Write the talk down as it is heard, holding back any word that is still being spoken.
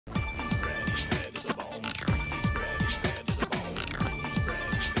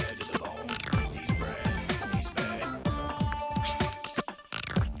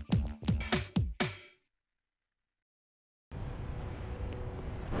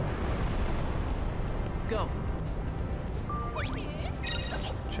Go.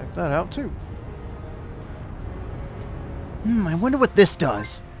 Check that out too. I wonder what this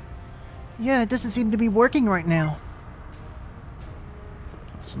does. Yeah, it doesn't seem to be working right now.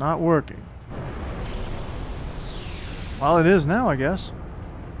 It's not working. Well, it is now, I guess.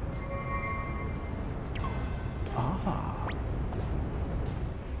 Ah.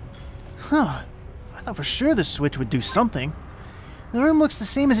 Huh. I thought for sure the switch would do something. The room looks the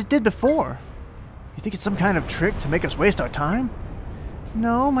same as it did before. You think it's some kind of trick to make us waste our time?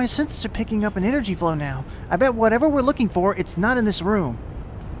 No, my senses are picking up an energy flow now. I bet whatever we're looking for, it's not in this room.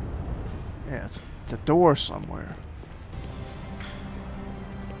 Yeah, it's a door somewhere.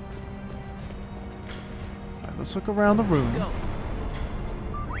 Alright, let's look around the room. Go.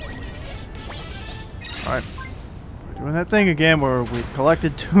 Alright. We're doing that thing again where we've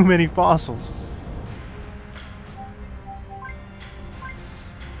collected too many fossils.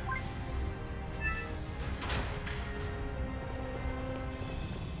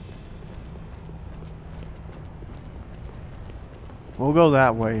 We'll go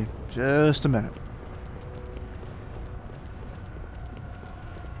that way. Just a minute.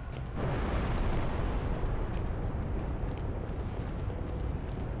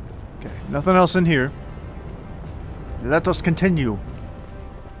 Okay, nothing else in here. Let us continue.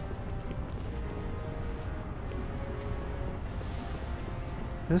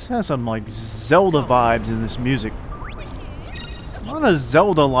 This has some like Zelda vibes in this music. A lot of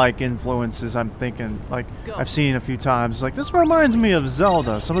Zelda-like influences, I'm thinking, like, I've seen a few times. Like, this reminds me of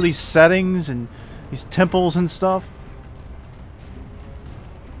Zelda. Some of these settings and these temples and stuff.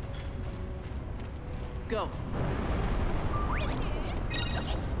 Go.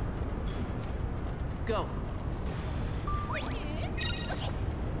 Go.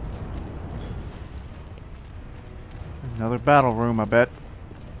 Another battle room, I bet.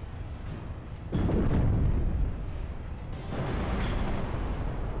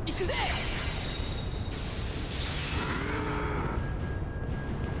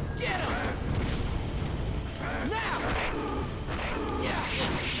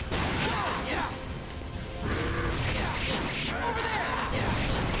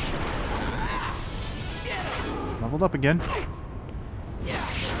 Leveled up again.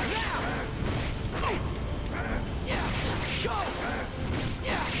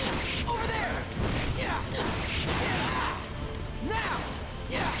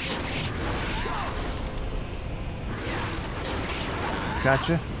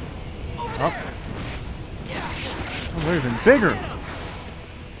 Gotcha. Oh. Oh, they're even bigger.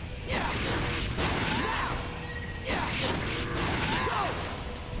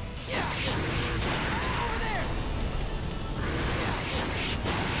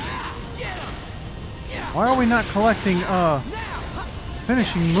 Why are we not collecting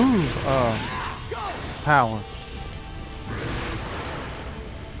finishing move power?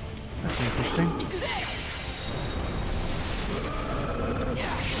 That's interesting.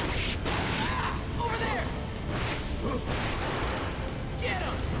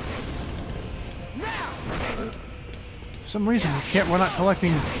 For some reason we're not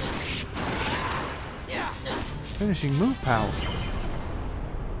collecting finishing move power.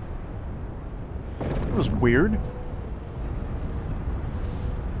 That was weird.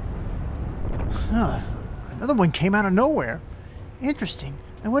 Huh. Another one came out of nowhere. Interesting.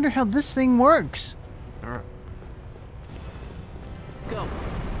 I wonder how this thing works. Go.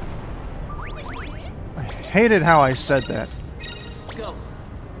 I hated how I said that. Go.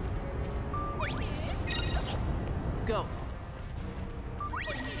 Go.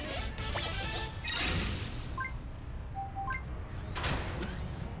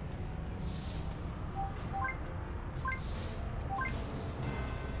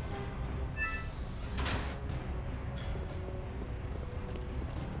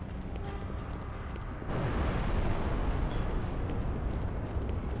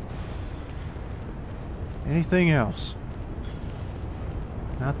 Anything else?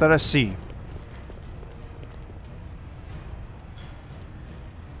 Not that I see.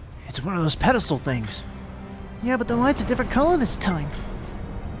 It's one of those pedestal things. Yeah, but the light's a different color this time.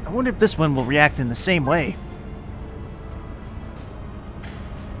 I wonder if this one will react in the same way.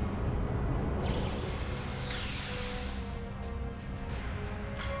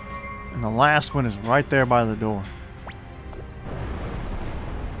 And the last one is right there by the door.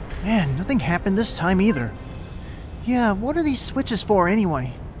 Man, nothing happened this time either. Yeah, what are these switches for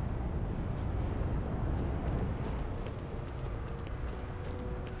anyway?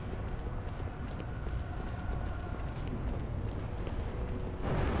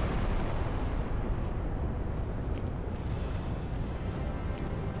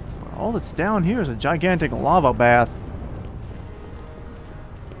 all that's down here is a gigantic lava bath.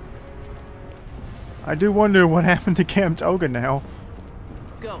 I do wonder what happened to Camp Toga now.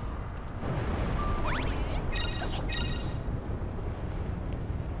 Go.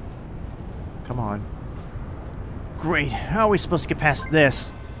 Come on. Great. How are we supposed to get past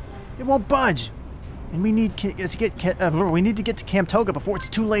this? It won't budge. And we need to get to Camp Toga before it's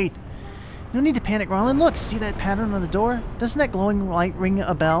too late. No need to panic, Roland. Look, see that pattern on the door? Doesn't that glowing light ring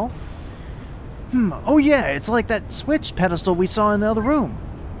a bell? Oh yeah, it's like that switch pedestal we saw in the other room.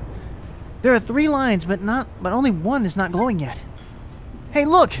 There are 3 lines, but only one is not glowing yet. Hey,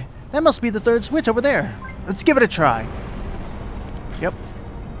 look! That must be the 3rd switch over there. Let's give it a try. Yep.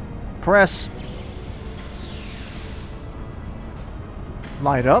 Press.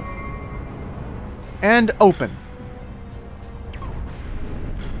 Light up. And open.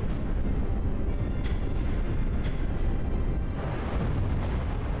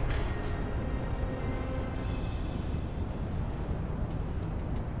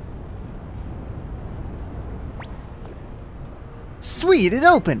 Sweet, it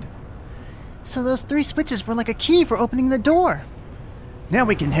opened! So those 3 switches were like a key for opening the door. Now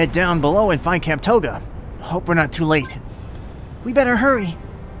we can head down below and find Camp Toga. Hope we're not too late. We better hurry.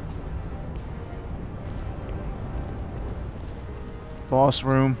 Boss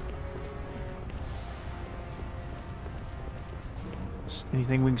room.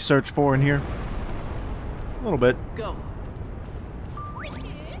 Anything we can search for in here? A little bit. Go.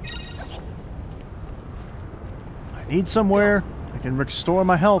 I need somewhere I can restore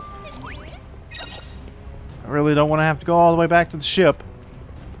my health. I really don't want to have to go all the way back to the ship.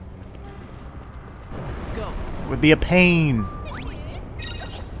 Go. It would be a pain.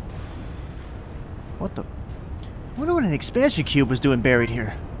 What the? I wonder what an expansion cube was doing buried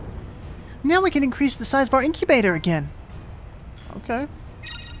here. Now we can increase the size of our incubator again. Okay.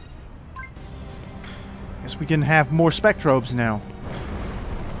 Guess we can have more Spectrobes now.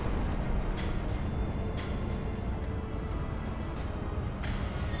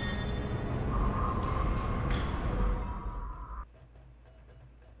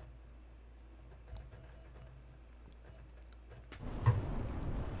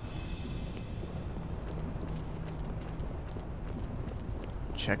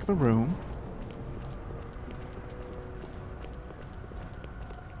 Check the room.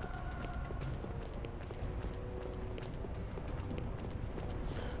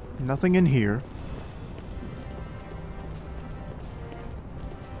 Nothing in here.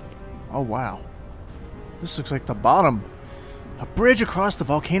 Oh wow. This looks like the bottom. A bridge across the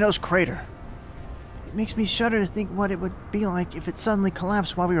volcano's crater. It makes me shudder to think what it would be like if it suddenly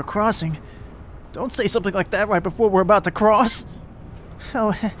collapsed while we were crossing. Don't say something like that right before we're about to cross.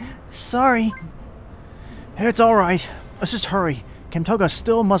 Oh, sorry. It's alright. Let's just hurry. Camp Toga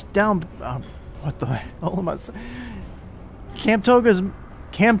still must down... what the hell am I saying? Camp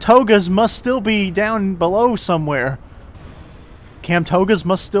Togas must still be down below somewhere. Camp Togas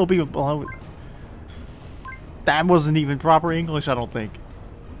must still be below... That wasn't even proper English, I don't think.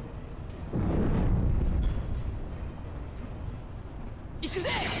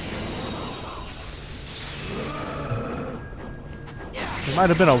 There might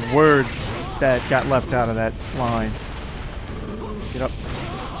have been a word that got left out of that line. Get up.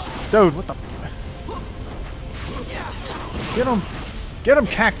 Dude, what the... Get him! Get him,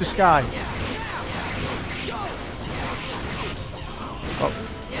 Cactus Guy! Oh.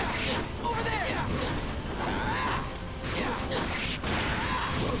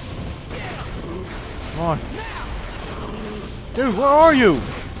 Come on. Dude, where are you?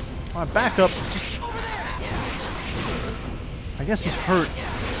 My backup. Just... I guess he's hurt.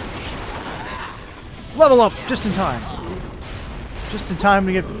 Level up just in time. Just in time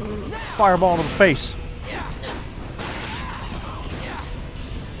to get fireball to the face.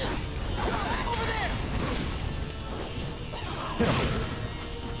 Hit him.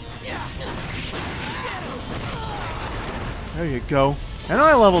 There you go. And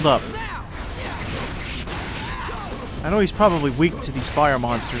I leveled up. I know he's probably weak to these fire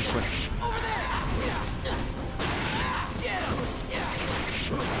monsters, but...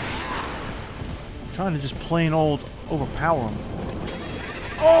 I'm trying to just plain old overpower him.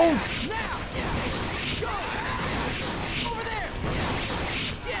 Oh!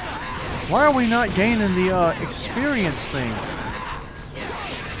 Why are we not gaining the experience thing?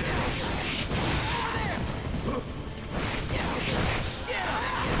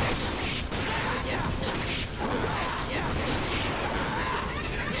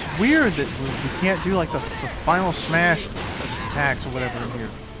 It's weird that we can't do like the final smash attacks or whatever in here.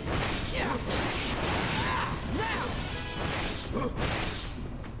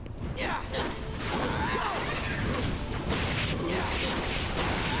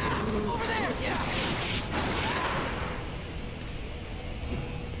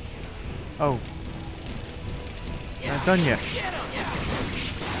 Oh. Not done yet.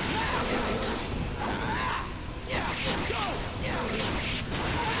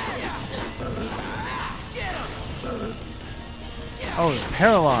 Oh, it's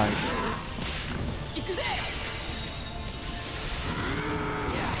paralyzed.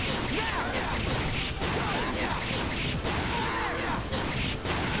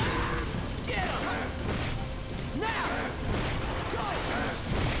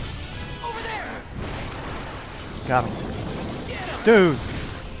 Got him. Dude.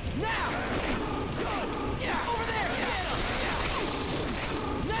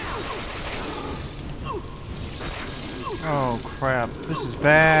 Oh crap, this is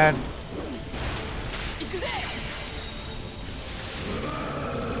bad.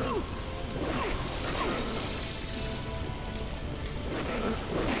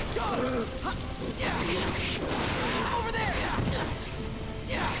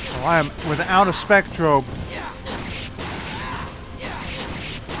 Oh, I am without a Spectrobe.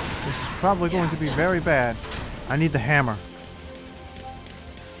 This is probably going to be very bad. I need the hammer.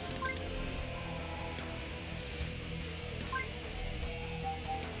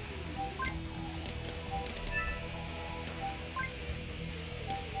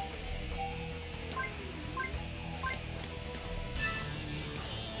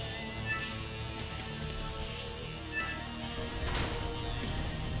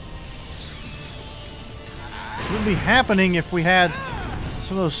 Wouldn't be happening if we had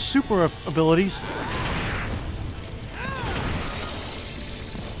some of those super abilities.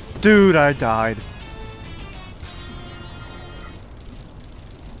 Dude, I died.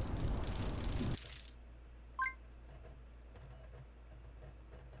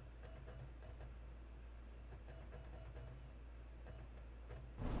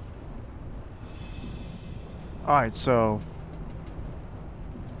 Alright, so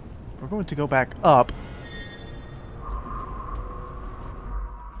we're going to go back up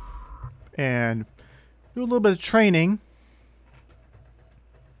and do a little bit of training.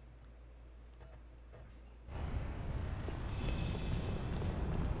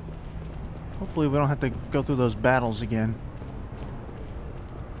 Hopefully we don't have to go through those battles again.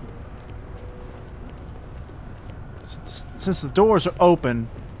 Since the doors are open,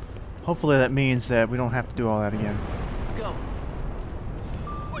 hopefully that means that we don't have to do all that again. Go.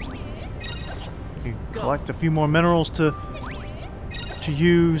 We can collect a few more minerals to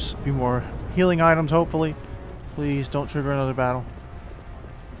use, a few more healing items, hopefully. Please don't trigger another battle.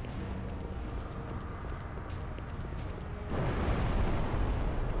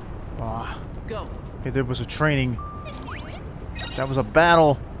 Ah. Go. Okay, there was a training. That was a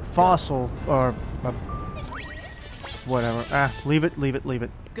battle fossil, or whatever. Ah, leave it, leave it, leave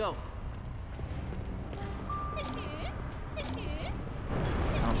it. Go. I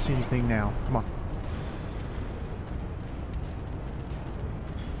don't see anything now. Come on.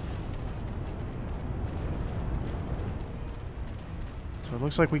 So it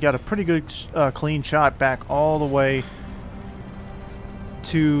looks like we got a pretty good clean shot back all the way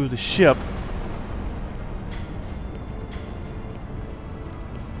to the ship.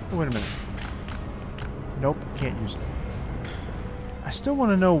 Oh, wait a minute. Nope, can't use it. I still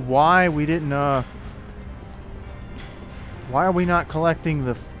want to know why we didn't, why are we not collecting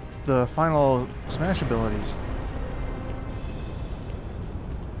the final smash abilities?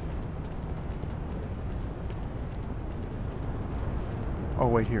 Oh,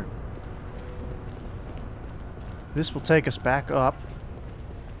 wait, here. This will take us back up.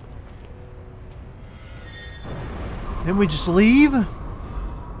 Then we just leave.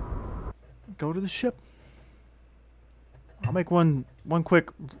 Go to the ship. I'll make one quick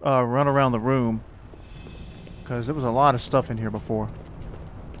run around the room, because there was a lot of stuff in here before.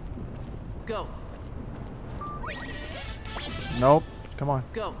 Go. Nope. Come on.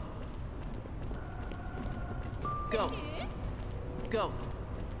 Go. Go. Go.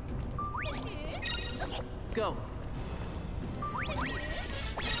 Go.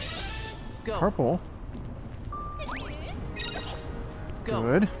 Go. Purple. Go.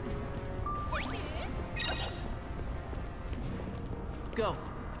 Good. Go.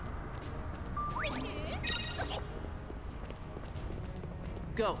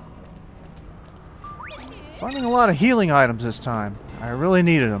 Go. Finding a lot of healing items this time. I really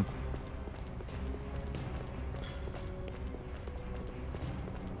needed them.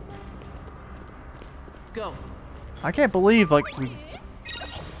 Go. I can't believe, like,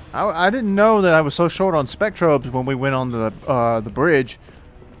 I didn't know that I was so short on Spectrobes when we went on the bridge.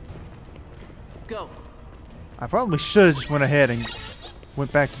 Go. I probably should have just went ahead and went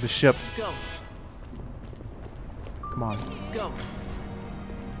back to the ship. Go. Come on. Go.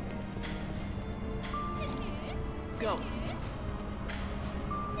 Go.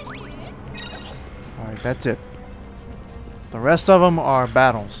 Alright, that's it. The rest of them are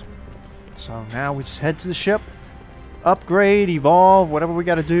battles. So now we just head to the ship. Upgrade, evolve, whatever we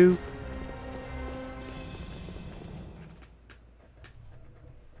gotta do.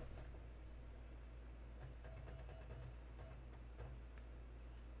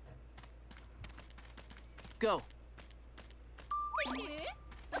 Go.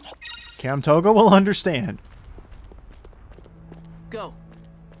 Camtoga will understand. Go.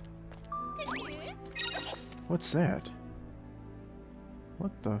 What's that?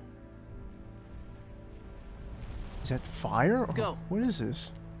 What the? Is that fire? Or Go. what is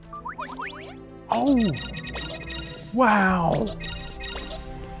this? Oh! Wow!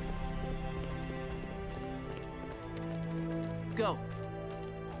 Go.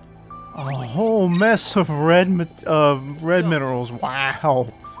 A whole mess of red minerals.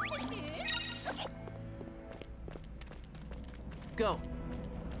 Wow! Go.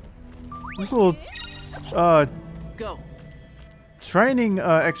 This little Go. training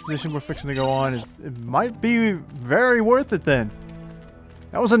expedition we're fixing to go on it might be very worth it then.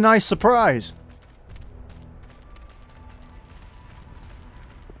 That was a nice surprise.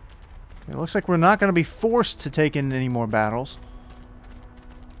 It looks like we're not going to be forced to take in any more battles.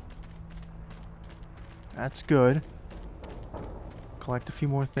 That's good. Collect a few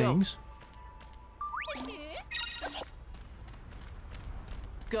more things.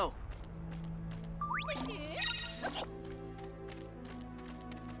 Go.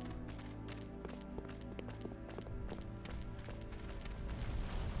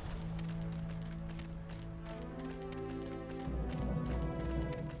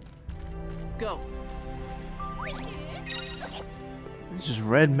 Go. There's just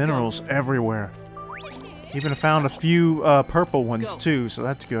red minerals everywhere. Even found a few purple ones too, so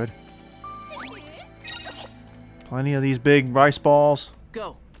that's good. Plenty of these big rice balls.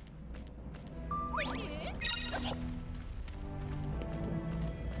 Go.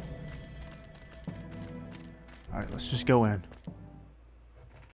 Alright, let's just go in.